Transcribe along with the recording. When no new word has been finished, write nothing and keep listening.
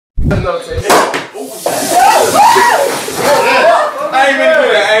I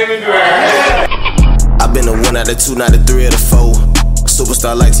ain't even do that. I've been a 1 out of 2, not a 3 out of 4.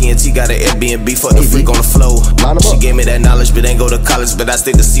 Superstar like TNT, got an Airbnb, fuck the freak on the floor. She gave me that knowledge, but ain't go to college, but I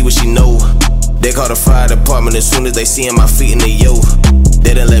stick to see what she know. They call the fire department as soon as they seeing my feet in the yo.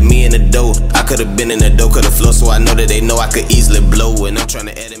 They done let me in the dough. I could've been in the dough, could've flow, so I know that they know I could easily blow. And I'm trying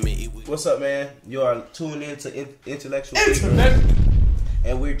to edit me. What's up, man? You are tuned in to Intellectual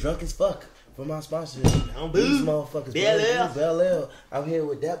and we're drunk as fuck. For my sponsors, these motherfuckers, Bel Air. I'm here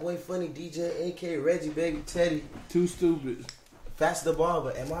with that boy Funny, DJ, AK, Reggie, Baby, Teddy. Too stupid. Fast the Barber,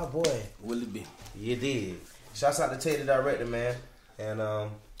 and my boy Will it be? You did. Shouts out to Teddy, director, man. And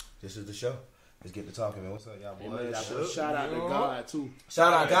this is the show. Let's get to talking, man. What's up, y'all boys? Shout out to God too.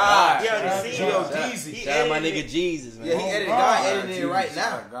 Shout out God. Jeezy. Shout out my nigga Jesus, man. Yeah, he edited God, editing it right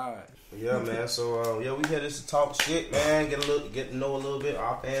now. God. Yeah, man. So we here just to talk shit, man. Get to know a little bit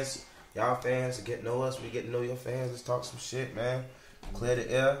our fans. Y'all fans to get to know us, we get to know your fans. Let's talk some shit, man. Clear the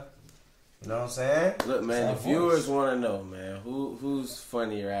air. You know what I'm saying? Look, man, the viewers want to know, man, who's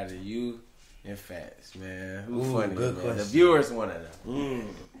funnier out of you and Fats, man? Who's funnier, good man? question. The viewers want to know.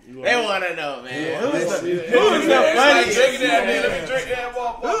 They want to know, man. Who's the funny? Drink that, man. Let me drink that.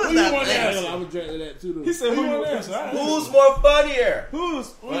 Who's the funnier? I'm drinking that too. He said, who's more funnier? Who's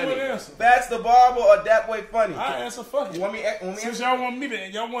funnier? Fats the Barber or that boy Funny? I answer fuck You want me? Since y'all want me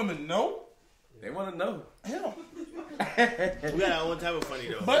to, y'all want to know? They want to know. Hell. We got our own type of funny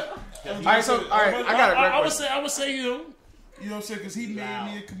though. But all right, I got a great question. I would say him. You know what I'm saying? Because he made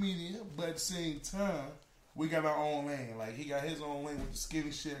me a comedian, but at the same time, we got our own lane. Like he got his own lane with the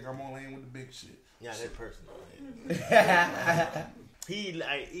skinny shit. I got my own lane with the big shit. Yeah, that's personal.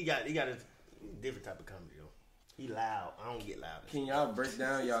 He got a different type of comedy though. He loud. I don't get loud. Can y'all break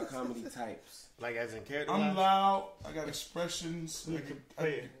down y'all comedy types? Like as in character. I'm loud. I got expressions. Who you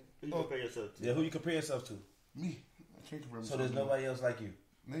compare yourself to? Yeah, who you compare yourself to? Me. I can't compare myself. So there's nobody else like you.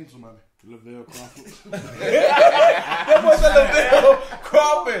 Name somebody. Lavelle Crawford. That boy said Lavelle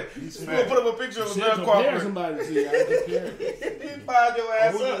Crawford. You gonna put up a picture of Lavelle Crawford? Somebody to see. I compare. You find your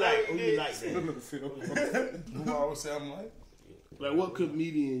ass Who up. you like then? Who I always say I'm like? Like what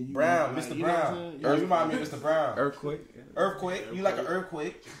comedian? You Brown, like, Mr. you Brown. You remind me of Mr. Brown. Earthquake. Earthquake. You like an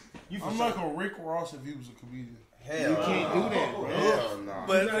earthquake? I'm like a Rick Ross if he was a comedian. Hell, you can't do that, bro. Hell no.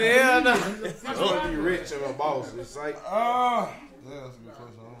 But hell no. I'm gonna be rich and a boss. It's like yeah, that's a good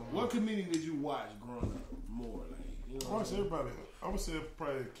question. What comedian did you watch growing up more? Like, you know, I watched everybody. I would say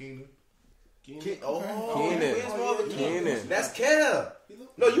probably Keenan. Keenan. That's Kev.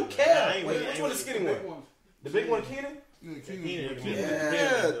 No, you Kev. Wait, which one is the skinny one? The big one, Keenan? Yeah, Keenan.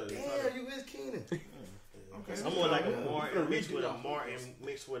 Yeah, damn, you is Keenan. Okay. I'm more like a Martin mixed with a Martin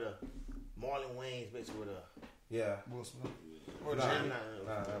mixed with a Marlon Wayans mixed with a Will Smith. Or Jamie.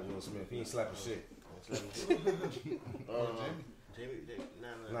 Nah, Will Smith. He ain't slapping shit. Jamie.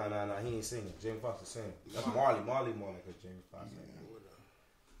 Nah. He ain't singing. Jamie Foxx is singing. That's Marley more because Jamie Foxx singing.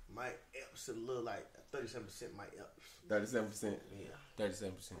 Mike Epps a little like 37% Mike Epps. 37%. Yeah.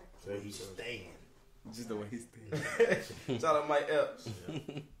 37%. So he's staying. Just the way he's staying. Shout out Mike Epps.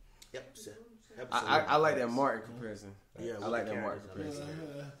 Epps. I like that Martin comparison. Yeah, I like that Martin comparison.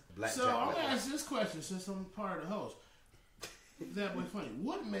 So I'm gonna ask this question since I'm part of the host. That way funny.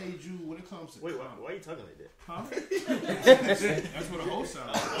 What made you when it comes to why are you talking like that? Huh? That's what a host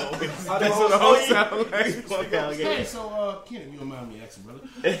sounds like. That's what a host sounds like. Hey, so Ken, you don't mind me asking,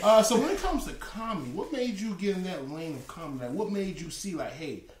 brother. So when it comes to comedy, what made you get in that lane of comedy? Like, what made you see like,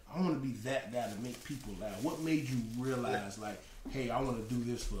 hey, I want to be that guy to make people laugh? What made you realize like, hey, I want to do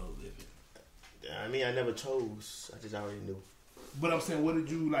this for a living? I mean, I never chose. I just already knew. But I'm saying, what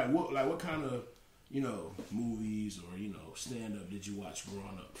did you like? What kind of movies or stand up did you watch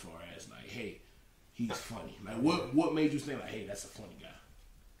growing up? As far as like, hey, he's funny. Like, what made you think like, hey, that's a funny guy?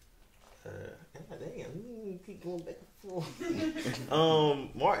 Damn, keep going back and forth.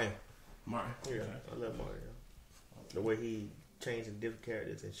 Martin. Yeah, I love Martin. The way he changed the different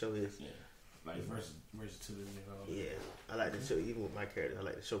characters and show his like versatility. Yeah, I like to show even with my character. I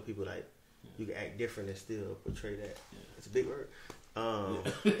like to show people like you can act different and still portray that. Yeah. It's a big word.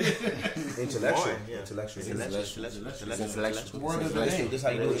 Intellectual. Intellectual. Word of the day. This is how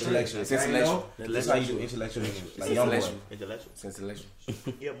you do intellectual. This is how you do intellectual. Like young boy. Intellectual.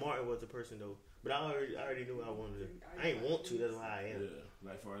 Yeah, Martin was the person though. But I already knew I wanted to. I ain't want to. That's why I am. Yeah.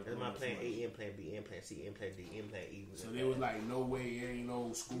 Like for that's my plan A, M, plan B, M, plan C, M, plan D, M, plan E. So there was like no way, there ain't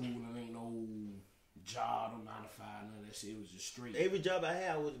no school, there ain't no job, no 9 to 5, none of that shit. It was just straight. Every job I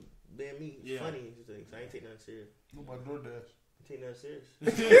had was being me, funny and things. I ain't take nothing serious. What about DoorDash? Take nothing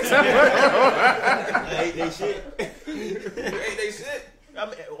serious. I ate they shit. You ate they shit?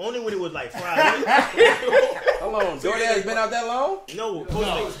 only when it was like fried. How long? DoorDash been out that long? No,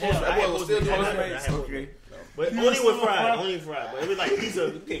 Postmates. Okay. But only with fried. Only fried. But it was like pizza.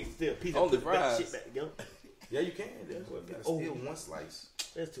 You can't steal pizza. Only put that fries. shit back together. Yeah, you can. That's what you gotta steal one slice.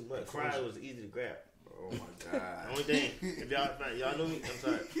 That's too much. Fries was easy to grab. Oh my god. Only thing, if y'all know me, I'm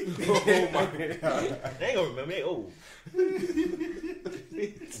sorry. Oh my god. They ain't gonna remember. They old.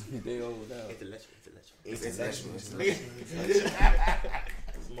 They old now. Intellectual.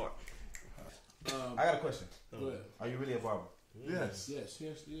 Smart. I got a question. Go ahead. Are you really a barber? Yes, it is.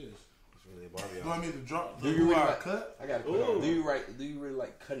 It's really a barber. Do I need to drop? Do you really I like cut? I got a question. Do you really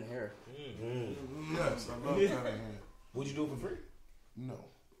like cutting hair? Yes, I love cutting hair. Would you do it for free? No.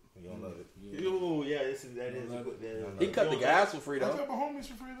 You don't love it. Ooh, yeah, that is a good. He cut the guys for free I though. cut my homies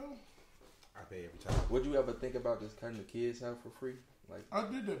for free though. I pay every time. Would you ever think about just cutting the kids' hair for free? Like I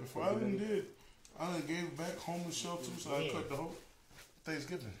did that before. I done gave back homeless shelter, so I cut the whole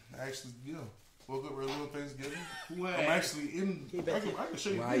Thanksgiving. Actually, woke up early on Thanksgiving. I'm actually in. I can show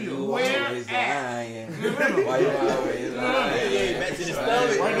you a video. Where always lying? Why you always lying? Back to the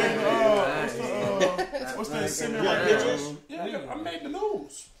stomach. Right there, what's that? Send me right pictures. Yeah, I made the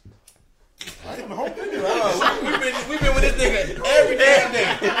news. I got the whole video. We've been with this nigga every damn day.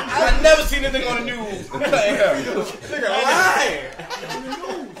 I never seen this nigga on the news. Nigga lying.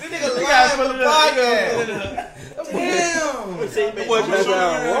 This nigga lying for the podcast. Damn. What you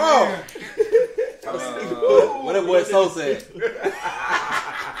sound wrong? What that boy So said.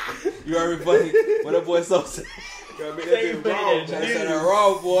 You heard me funny? What that boy So said? Gotta make that shit wrong. Trying to say that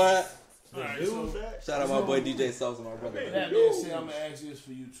wrong, boy. Alright, so Shout out my boy DJ Sauce and my brother. that being said, I'm gonna ask this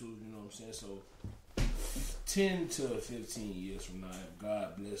for you too. You know what I'm saying? So, 10 to 15 years from now, if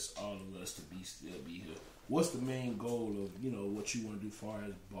God bless all of us to still be here, what's the main goal of what you want to do, as far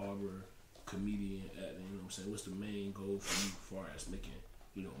as barber, comedian, acting? You know what I'm saying? What's the main goal for you, as far as making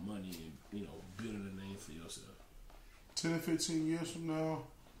money and building a name for yourself? 10 to 15 years from now,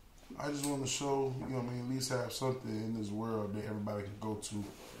 I just want to show, at least have something in this world that everybody can go to.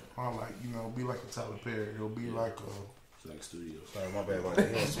 Or be like a Tyler Perry. It'll be like a studio. Sorry, my bad. About that.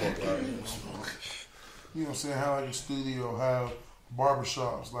 You don't smoke. You know what I'm saying? Have like a studio, have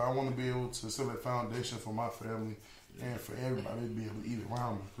barbershops. Like I want to be able to set a foundation for my family and for everybody to be able to eat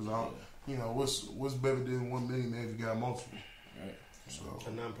around me. Because what's better than 1 million if you got multiple? Right. So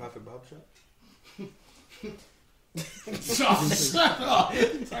a non-profit barbershop. Shut up.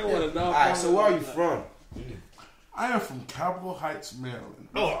 Alright, so where are you from? I am from Capitol Heights, Maryland.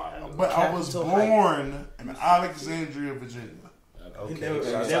 But I was born in Alexandria, Virginia. Okay.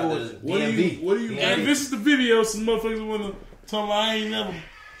 What do you? And this is the video. Some motherfuckers want to tell me I ain't never.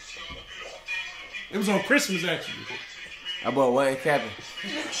 It was on Christmas actually. I bought one capping.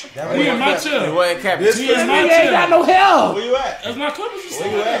 We in my chair. He wasn't capping. This nigga ain't got no hell. Where you at? That's my company.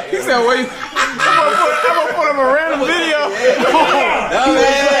 Where you at? He said, "Where you?" I'm gonna put up a random video.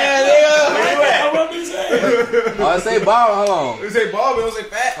 I say Bob. Hold on. You say Bob, you don't say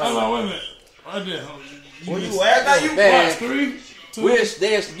fat. Hold on, wait a minute. Right there. Where you at? Now you Man, 3, 2, we just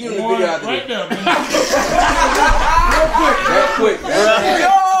give him the video out right there. there, man. That quick, bro.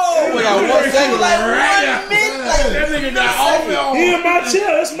 We got 1 second. Right there. That nigga got all the. He in my chair.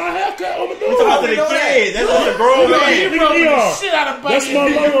 That's my haircut over there. We talking about the kid. That's a grown man. Shit out of that's my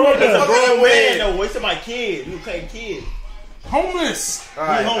logo right there. That's a grown man though. What's my kid? You playing kid? Homeless. All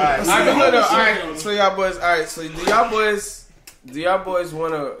right. So y'all boys. All right. So do y'all boys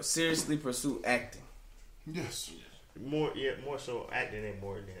want to seriously pursue acting? Yes. More so acting and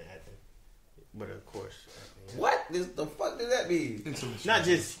more than acting. But of course. What? The fuck does that mean? Not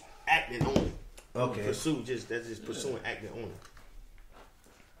just acting only. Okay. That's just pursuing acting only.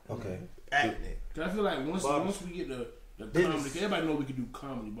 Okay. Acting. Cause I feel like once we get the comedy, everybody know we can do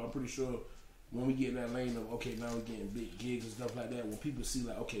comedy, but I'm pretty sure when we get in that lane of now we're getting big gigs and stuff like that, when people see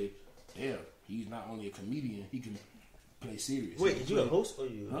like, okay, damn, he's not only a comedian, he can play serious. Wait, is you a host or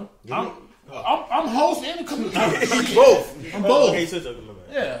you? Huh? I'm host and a comedian. Both. I'm both. Okay, so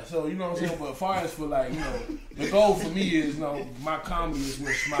yeah, so you know what I'm saying. But as far as for the goal for me is my comedy is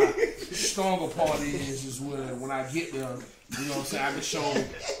where my stronger part is when I get there. You know what I'm saying? I can show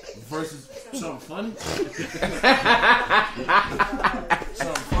versus something funny.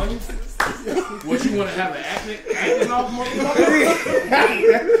 Something funny. What you want to have an acting off, motherfucker?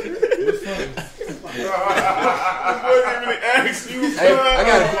 What's funny? I wasn't even ask you. Hey, I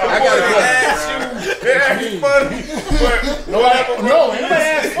got a question. They asked funny, but no, they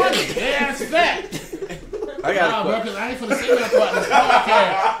asked funny. They asked fat. I got bro, because I ain't finna say nothing about this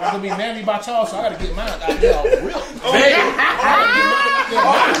podcast. It's gonna be manly by y'all, so I gotta get mine out there on real.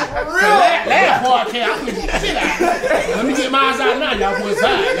 Last podcast, I couldn't get shit out. Let me get mine out now, y'all boys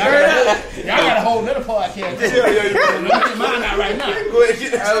high. Y'all got a whole nother podcast. Let me get mine out right now. Go ahead,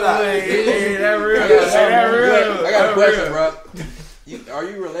 get that shit out. Hey, that real. I got a question, bro. Are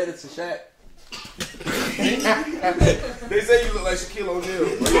you related to Shaq? They say you look like Shaquille O'Neal.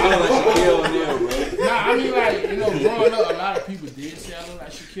 You look like Shaquille O'Neal, bro. Nah, I mean, like, you know, growing up, a lot of people did say I look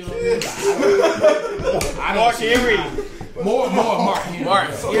like Shaquille O'Neal. I don't Mark Henry. More Mark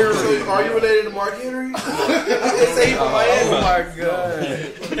Henry. So, are you related to Mark Henry? They say he from Miami. Oh my god.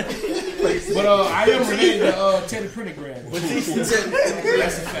 But I am related to Teddy Pendergrass. Batista.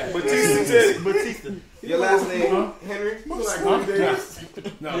 That's a fact. Batista. Your last name, Henry? No, my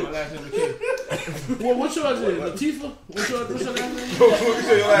last name is McKay. Well, what's yours? Latifah? What's your last name? You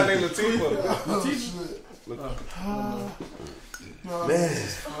say your last name Latifah? Man.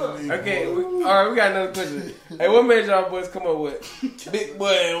 Okay, all right, we got another question. Hey, what made y'all boys come up with Big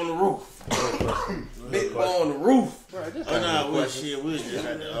Boy on the Roof? Big Boy on the Roof. Oh no, we was just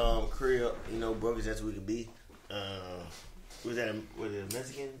at the crib, you know, broke as we could be. We was at a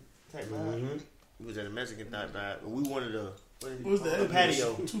Mexican type vibe. We was at a Mexican type vibe. We wanted a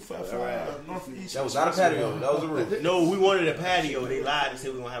patio. 255 Northeast. That was not a patio. That was a roof. No, we wanted a patio. They lied and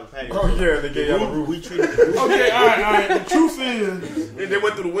said we were gonna have a patio. Oh yeah, they gave y'all a roof. We treated the roof. Okay, all right. The truth is, They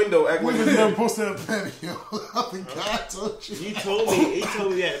went through the window. we was never supposed to have a patio. I think God told you. He told me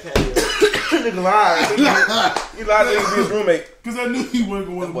we had a patio. Nigga lied. He lied to his roommate. Because I knew he wasn't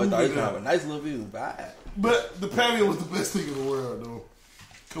going to Boy, move thought he it was gonna have a down. nice little view. Bye. But the patio was the best thing in the world, though.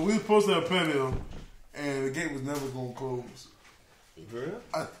 Because we were supposed to have a patio, and the gate was never going to close. For real?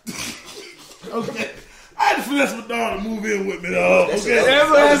 Okay. I had to finesse my dog to move in with me, dog. Okay. That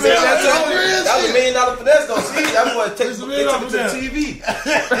was $1 million finesse, though. See, that's what takes $1 to million the TV.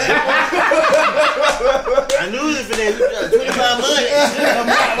 I knew this for that. 25 months.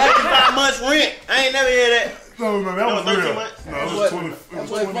 25 months rent. I ain't never hear that. No, that was 13 real. months? No, it was 20. It was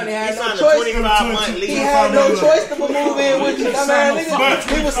 20. Funny He had no signed a choice. 25-month lease. He had no choice to move in with you. That man, nigga,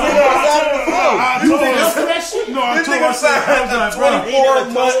 he was sleeping on the side of the floor. I told him. No, I told him. I was like, bro. He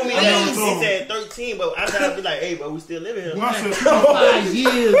never told me I never that. told He said 13, but I thought I'd be like, hey, bro, we still living here. I said 5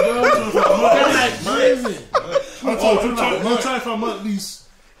 years, bro. That's like prison. I told him 25-month lease.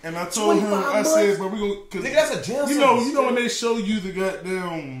 And I told him, I said, bro, we gonna. Nigga, that's a jail You know when they show you the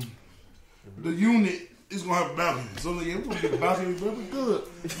goddamn the unit is gonna have a balcony. So I was like, yeah, we're gonna get a balcony, bro. We good.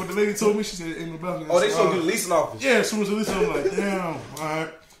 But the lady told me, she said, ain't no balcony. Oh, they showed you the leasing office. Yeah, as soon as the leasing, I'm like, damn, all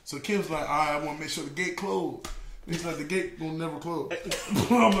right. So Kim was like, all right, I want to make sure the gate closed. He's like, the gate gonna never close.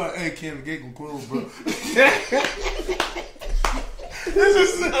 I'm like, hey, Kim, the gate gonna close, bro. This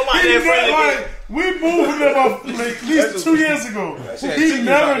is like, we moved him up like at least 2 years ago. He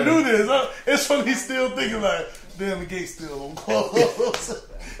never knew this. It's funny he's still thinking like, damn, the gate's still on close.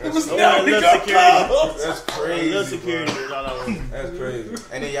 It was never gonna close. That's crazy. Little security is all I want. That's crazy.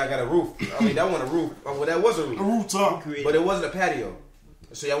 And then y'all got a roof. I mean, that wasn't a roof. Well, that was a A roof. rooftop. But it wasn't a patio.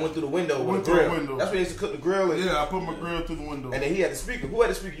 So y'all went through the window with Went a through grill. the window. That's where they used to cook the grill. And, Yeah, I put my grill through the window. and then he had the speaker. Who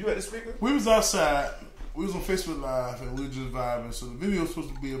had the speaker? You had the speaker? We was outside. We was on Facebook Live and we were just vibing. So the video was supposed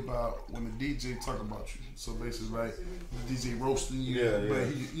to be about when the DJ talk about you. So basically, like the DJ roasting you, but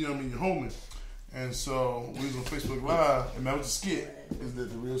he, you know what I mean, your homie. And so we was on Facebook Live, and that was a skit. Is that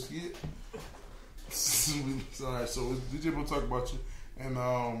the real skit? Alright, so DJ will talk about you,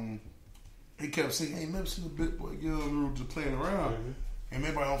 and he kept saying, "Hey, never seen a big boy get on the roof just playing around." And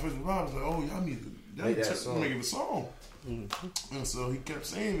everybody on Facebook Live was like, "Oh, y'all need to make it a song." And so he kept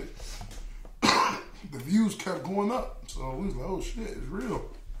saying it. The views kept going up, so we was like, "Oh shit, it's real."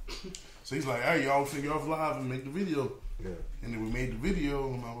 So he's like, "Hey, y'all figure off live and make the video." Yeah. And then we made the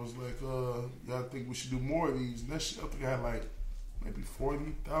video, and I was like, "Y'all think we should do more of these?" And that shit, I think I had like maybe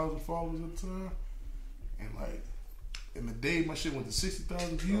 40,000 followers at the time, and like in the day, my shit went to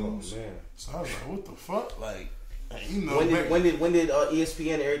 60,000 views. Oh man. So I was like, "What the fuck?" Like, you know, When did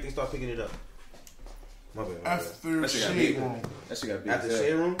ESPN and everything start picking it up? My bad. after That shit got Shade big. Room, That shit got big. After the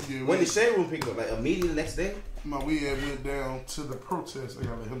Shade Room? Yeah, When did Shade Room pick it up? Like immediately the next day? we had went down to the protest. I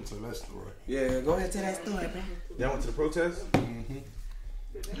gotta let him tell that story. Yeah, go ahead, tell that story, man. Y'all went to the protest?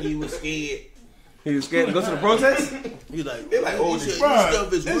 He was scared. He was scared to go to the protest? He like, oh, this Bruh,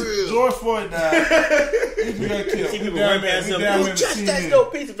 stuff is real. George Floyd died. We got killed. See We people down run there. past We him. down Who there in touched that CNN. no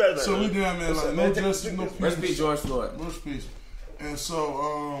piece of paper? So we down there like no justice, no peace. Rest in peace, George Floyd. No peace. And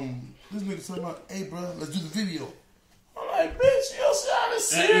so this nigga talking about, "Hey, bro, let's do the video." I'm like, "Bitch, you see all this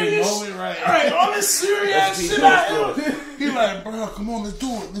serious, all right, all this serious shit out here." He like, "Bro, come on, let's do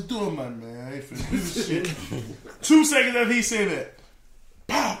it. Let's do it, my man." I ain't finna do this shit. 2 seconds after he said that,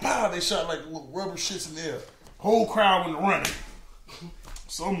 pow, pow, they shot like little rubber shits in there. Whole crowd went running.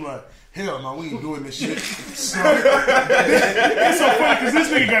 So I'm like, hell no, we ain't doing this shit. So, it's so funny because this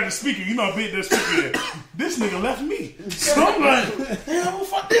nigga got the speaker. You know how big that speaker is. This nigga left me. So I'm like, hell, where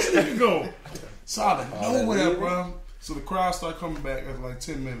fuck this nigga go? So out of nowhere, bro. So the crowd started coming back after like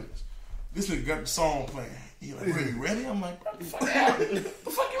 10 minutes. This nigga got the song playing. He like, "Are you ready?" I'm like, "Bro, the fuck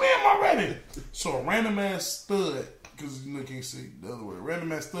you mean am I ready?" So a random ass stud, because you can't see the other way.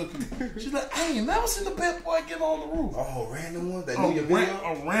 Random ass stud. She's like, "I ain't never seen the big boy get on the roof." Oh, random one that knew your video.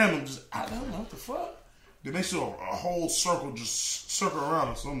 A random, just I don't know what the fuck. Then they show a whole circle just circle around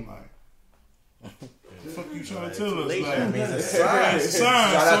us. So I'm like, the fuck you trying to tell us? Like, It's a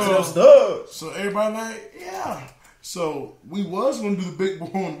sign. Shout out to those studs. So everybody like, yeah. So we was gonna do the big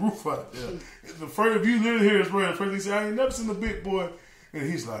boy on the roof out there. The first, if you literally hear his brother, first he said, "I ain't never seen the big boy," and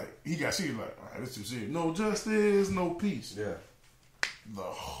he's like, she like, "All right, this too serious. No justice, no peace." Yeah. The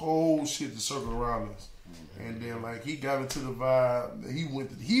whole shit just circled around us, and then like he got into the vibe.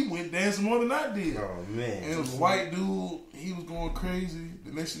 He went dancing more than I did. Oh man. And it was a white dude. He was going crazy.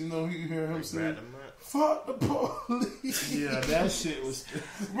 The next thing you know, you hear him say, "Fuck the police." Yeah, that shit was.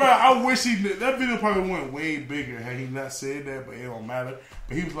 Bro, I wish that video probably went way bigger had he not said that, but it don't matter.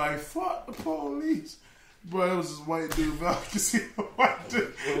 But he was like, "Fuck the police." Bro, it was this white dude. Bro, I could see the white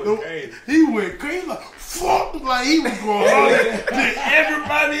dude. He went crazy. Like, fuck. Like, he was going hard than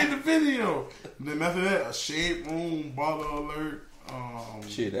everybody in the video. And then after that, a shade room, baller alert.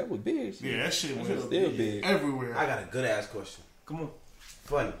 Shit, that was big. Shit. Yeah, that shit was still big. Everywhere. I got a good ass question. Come on.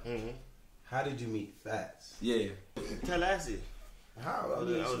 Funny. How did you meet Fats? Yeah. Tallahassee. How? I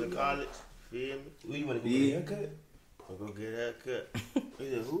was in college. Feel me? Where you want to go get a haircut? I go get a haircut. He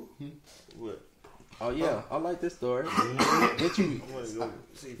said, who? What? Oh yeah, I like this story. Did you? I want to go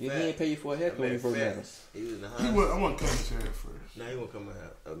see He Fat. didn't pay you for a haircut when you first met him. He was in the I hospital. want to come to here first. Nah, he won't come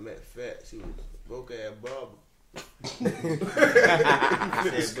out. I met Fat. She was broke ass barber. I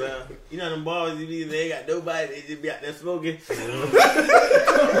said, bro, you know them barbers you be, they ain't got nobody, they just be out there smoking.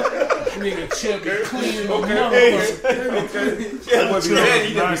 Nigga chubby clean. Clean.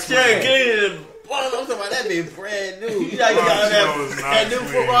 I'm talking about that being brand new. You know you got that new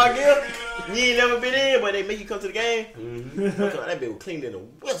football gear. You ain't never been in, but they make you come to the game. I'm talking about that bitch was cleaner than a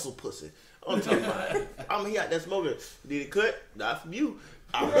whistle pussy. I'm talking about he out there smoking. Did it cut? Not from you.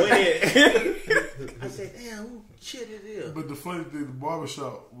 I went in. I said, damn, who shit it is? But the funny thing, the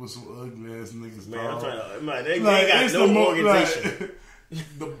barbershop was some ugly ass niggas. Man, I'm dog. trying to, man, they Like, ain't it's got the no organization.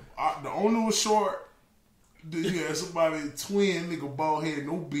 The owner was short. You had somebody twin nigga bald head,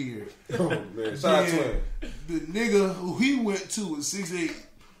 no beard. Oh man, shout out to him. The nigga who he went to was 6'8",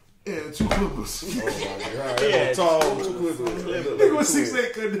 had 2 clippers. Oh my god, Yeah, tall, 2 clippers. Nigga was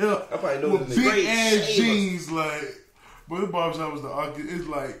 6'8", couldn't help. I probably know With this big nigga. ass jeans, like. But the barbershop was the ugliest. It's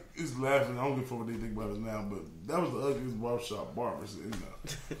like, it's laughing. I don't give a fuck what they think about us now, but that was the ugliest barbershop barbers in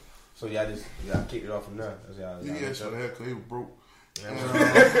there. So y'all kicked it off from there. Yeah, shot a haircut. He was broke. And,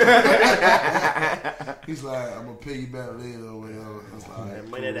 he's like, "I'm gonna pay you back later or whatever." I was like, That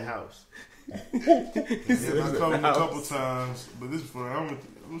money at the house. yeah, I called him a couple times, but this is for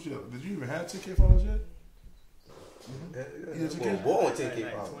did you even have 10K followers yet? You had 10K? Boy,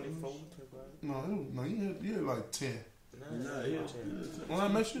 10K. 24. No, you had like 10. Nah, yeah. When I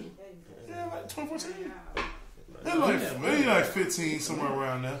met you, yeah, like 2014. Maybe like 15, somewhere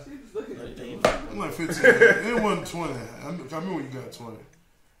around there. I'm like 15. It wasn't 20. I remember when you got 20.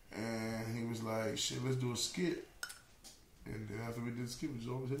 And he was like, "Shit, let's do a skit." And then after we did the skit, we just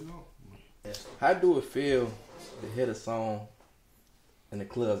always hit it off. How do it feel to hit a song in the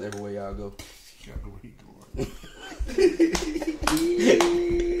clubs everywhere y'all go? You gotta know where he going.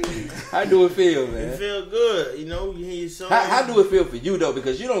 How do it feel, man? It feel good, you know. You hear your song. How do it feel for you though?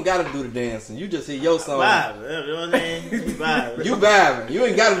 Because you don't gotta do the dancing. You just hear your song. Vibing, you know what I'm saying? You vibing. You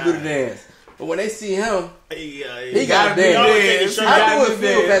ain't gotta do the dance. But when they see him, he got to dance. How do it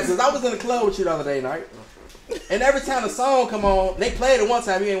feel? Because I was in the club with you the other day, night, and every time the song come on, they played it one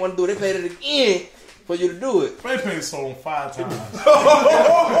time. You ain't want to do it. They played it again for you to do it. They played the song 5 times.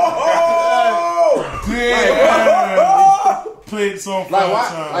 Played the song 5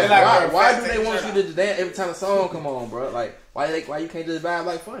 times. Why do they want you to dance every time the song come on, bro? Like, why you can't just vibe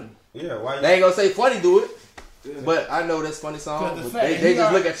like Funny? Yeah, why? They ain't gonna say Funny do it. But I know that's Funny song. But they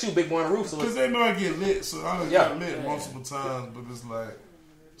just look at you, Big Boy on the Roof. Because they know I get lit, so I done got lit multiple times. But it's like,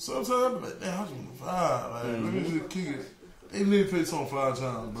 sometimes I be like, damn, I just want to vibe. Like, let me just kick it. They literally put this on 5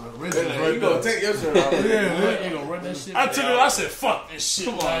 times, bro. You gonna take your shirt off? Yeah, you gonna run that shit. I took it. I said, "Fuck this shit."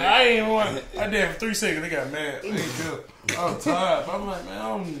 Like, I ain't want. I did for 3 seconds. They got mad. I ain't feel. I'm tired. But I'm like, man, I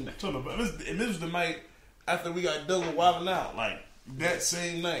don't talk about this. And this was the night after we got done with Wildin' Out. Like that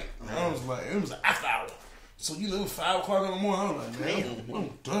same night, I was like, it was an after hour. So you know, 5 o'clock in the morning. I was like, man, I'm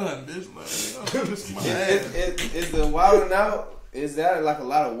done, bitch. Like, this is my ass. Is the Wildin' Out? Is that like a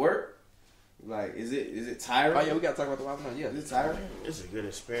lot of work? Like, is it tiring? Oh yeah, we gotta talk about the Wildin' Out. Yeah, is it tiring? It's a good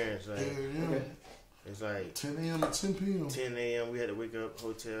experience. Like, Okay. It's like 10 a.m. to 10 p.m. 10 a.m. We had to wake up,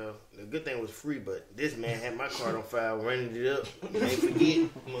 hotel. The good thing was free, but this man had my card on file, running it up. Ain't forget,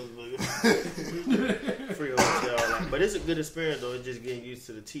 motherfucker. Free hotel, like, but it's a good experience though. It's just getting used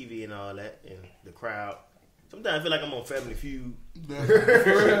to the TV and all that, and the crowd. Sometimes I feel like I'm on Family Feud.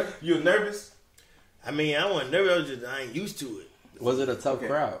 You nervous? I mean, I wasn't nervous. I ain't used to it. Was it a tough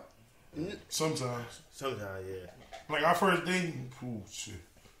crowd? Sometimes, yeah. like our first day, oh shit,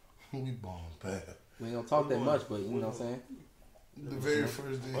 we bombed bad. We ain't gonna talk that much, but you know what I'm saying. The very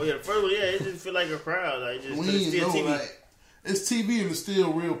first day. Oh yeah, the first one, yeah, it just feel like a crowd. Like just We it's still know, TV. like, it's TV and it's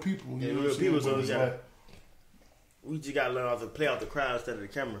still real people. You know real what I'm people. saying? So But it's like, we just gotta learn how to play out the crowd instead of the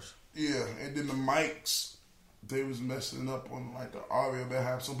cameras. yeah, and then the mics, they was messing up on like the audio. They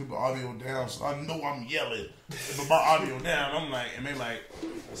have some people audio down, so I know I'm yelling. But my audio down, I'm like, and they like,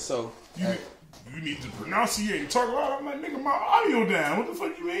 So you need to pronunciate and talk loud. I'm like, nigga, my audio down. What the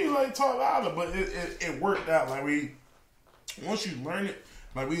fuck you mean, like talk louder? But it worked out. Like once you learn it,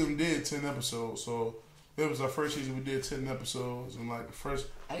 like we even did 10 episodes. So it was our first season. We did 10 episodes, and like the first,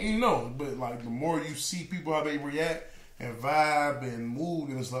 I didn't know, but like the more you see people how they react and vibe and mood,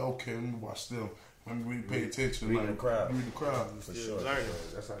 and it's like, okay, let me watch them. Let me really pay attention. Read like, the crowd. Read the crowd. For sure. Learning.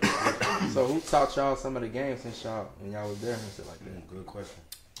 That's how So who taught y'all some of the games since y'all when y'all was there and shit like that? Good question.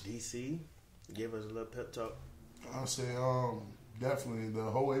 DC gave us a little pep talk. I say, definitely the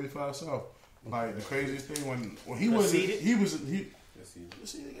whole 85 South. Like the craziest thing when he was Conceded? he was. Yeah,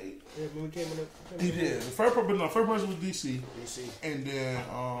 when we came in the He did. The first person was DC. DC. And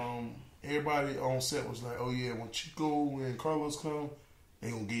then everybody on set was like, oh yeah, when Chico and Carlos come, they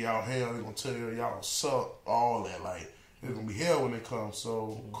gonna give y'all hell. They gonna tell y'all suck, all that. Like, there's gonna be hell when they come.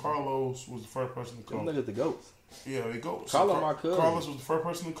 So Carlos was the first person to come. Look at the goats. Yeah, they go. Carlos, my cousin. Carlos was the first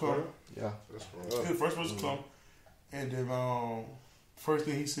person to come. Yeah. He was the first person to come. And then first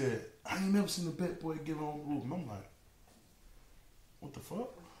thing he said, I ain't never seen a bad boy get on the roof. And I'm like, what the fuck?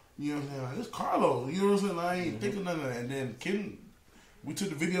 You know what I'm saying? Like, it's Carlos. You know what I'm saying? Like, I ain't thinking none of that. And then Ken, we took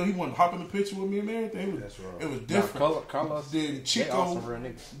the video. He wanted to hop in the picture with me and everything. It was different. Carlos. Then Chico awesome real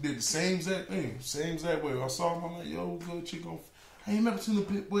niggas. did the same exact thing. Same exact way. I saw him. I'm like, yo, good Chico. I ain't never seen a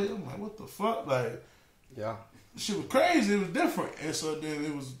big boy. I'm like, what the fuck? Like, Yeah. shit was crazy. It was different. And so then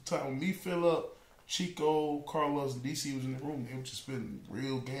it was time when me, Phillip, Chico, Carlos, and DC was in the room. They were just spitting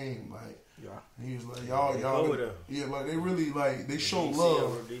real game. Like, Yeah. and he was like, y'all, yeah, like they really like they show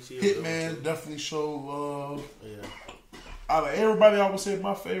love. Hitman definitely show love. Yeah. Out of everybody, I would say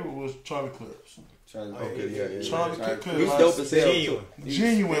my favorite was Charlie Clips. Charlie, Charlie Clips, He's dope as hell.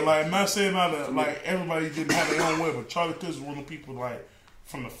 genuine. Like, I'm not saying like everybody didn't have their own way, but Charlie Clips was one of the people like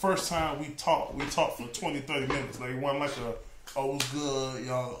from the first time we talked for 20, 30 minutes. Like, it wasn't like oh, it was good,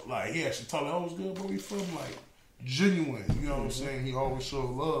 y'all. Like, he actually told me, oh, it was good, but we from like genuine. You know what I'm saying? He always showed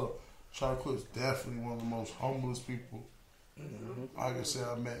love. Charlie Clips definitely one of the most humblest people. Like I said,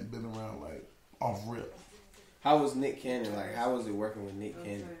 I met and been around like off rip. How was Nick Cannon? Like, how was it working with Nick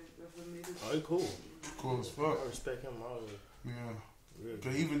Cannon? Oh, he cool. Cool as fuck. I respect him all the Yeah.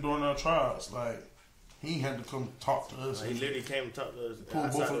 Cause even during our trials, like, he had to come talk to us. He literally came and talked to us pull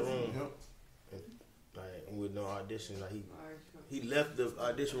both outside the of them. room. Yep. Like, with no audition. Like, he left the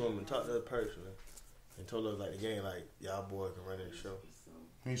audition room and talked to us personally. And told us, like, the game, like, y'all boys can run this show.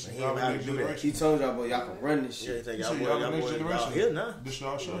 He said, He y'all know how the to next do that. generation. He told y'all, boy, y'all can run this Yeah, shit. he said, He y'all said, boys, y'all the y'all next boys, y'all generation. here now. This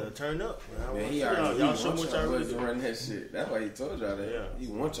y'all show. Turn up. Man, he y'all already show what y'all really to do. run that shit. That's why he told y'all that. Yeah. He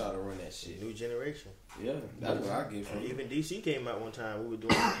want y'all to run that shit. New generation. Yeah, that's what I get from And him. even DC came out one time. We were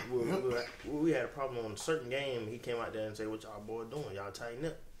doing. we had a problem on a certain game. He came out there and said, "What y'all boys doing? Y'all tighten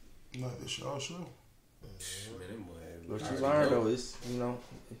up." No, this y'all show. Man, them boys What already you learned know. though is, you know,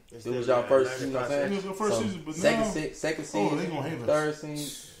 It's it was still y'all first, learning you know what I'm process. It saying? was the first So, season, but second now, second oh, they season, gonna hate us. third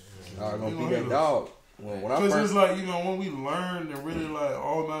season, y'all gonna They be gonna that hate us. dog. When I Because first, it's like, you know, when we learned and really like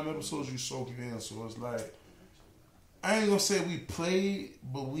all 9 episodes, you soak it in. So it's like, I ain't gonna say we played,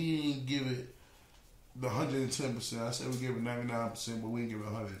 but we ain't give it the 110%. I said we give it 99%, but we ain't give it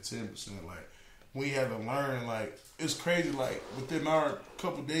 110%. Like, we had to learn. Like, it's crazy. Like, within our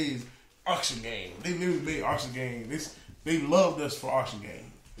couple days, auction game. They literally made auction game. They loved us for auction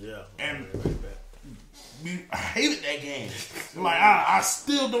game. Yeah. And I hated that game. Like I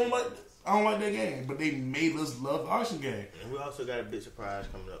still don't like. I don't like that game, but they made us love the auction game. And we also got a big surprise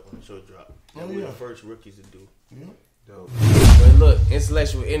coming up when the show drop. We're the first rookies to do. Yeah. Dope. But look,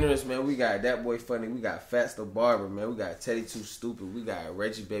 intellectual ignorance, man. We got That Boy Funny. We got Fats the Barber, man. We got Teddy Too Stupid. We got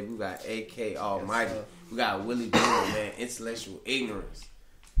Reggie Baby. We got AK Almighty. We got Willie Beamer, man. Intellectual ignorance.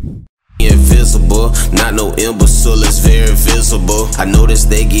 Invisible, not no imbecile, it's very visible. I notice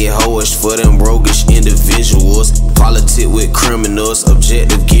they get hoish for them roguish individuals. Politic with criminals,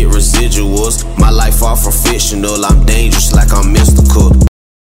 objective get residuals. My life far from fictional, I'm dangerous like I'm mystical.